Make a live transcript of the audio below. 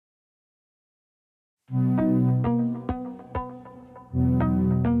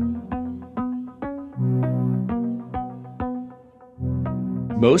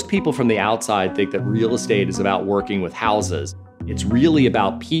Most people from the outside think that real estate is about working with houses. It's really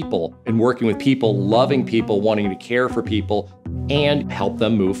about people and working with people, loving people, wanting to care for people, and help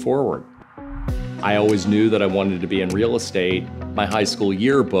them move forward. I always knew that I wanted to be in real estate. My high school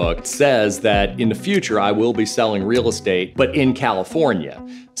yearbook says that in the future I will be selling real estate, but in California.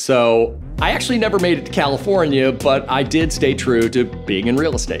 So I actually never made it to California, but I did stay true to being in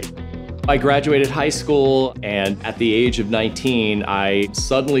real estate. I graduated high school, and at the age of 19, I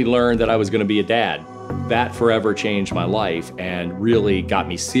suddenly learned that I was going to be a dad. That forever changed my life and really got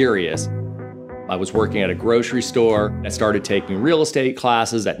me serious. I was working at a grocery store. I started taking real estate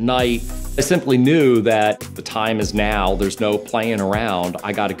classes at night. I simply knew that the time is now. There's no playing around.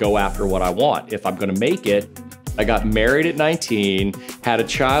 I got to go after what I want. If I'm going to make it, I got married at 19, had a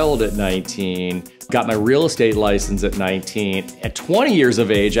child at 19, got my real estate license at 19. At 20 years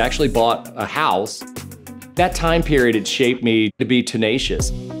of age, I actually bought a house. That time period had shaped me to be tenacious.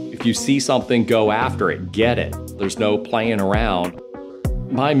 If you see something, go after it, get it. There's no playing around.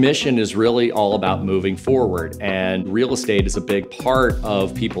 My mission is really all about moving forward, and real estate is a big part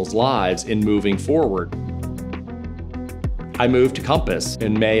of people's lives in moving forward. I moved to Compass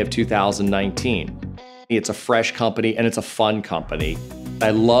in May of 2019. It's a fresh company and it's a fun company. I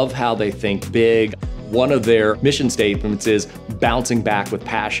love how they think big. One of their mission statements is bouncing back with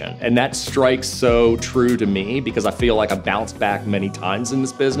passion. And that strikes so true to me because I feel like I've bounced back many times in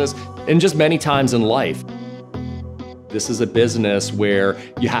this business and just many times in life. This is a business where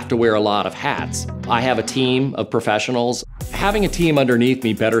you have to wear a lot of hats. I have a team of professionals. Having a team underneath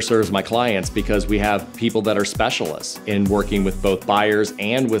me better serves my clients because we have people that are specialists in working with both buyers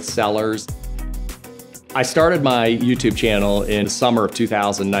and with sellers. I started my YouTube channel in the summer of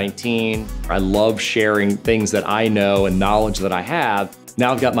 2019. I love sharing things that I know and knowledge that I have.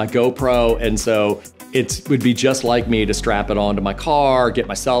 Now I've got my GoPro, and so it would be just like me to strap it onto my car, get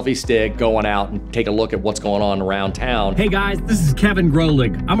my selfie stick, going out and take a look at what's going on around town. Hey guys, this is Kevin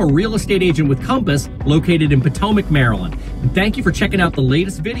Grolig. I'm a real estate agent with Compass, located in Potomac, Maryland. And thank you for checking out the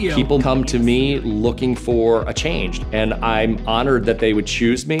latest video. People come to me looking for a change, and I'm honored that they would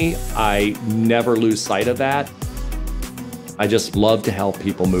choose me. I never lose sight of that. I just love to help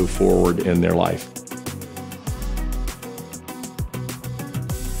people move forward in their life.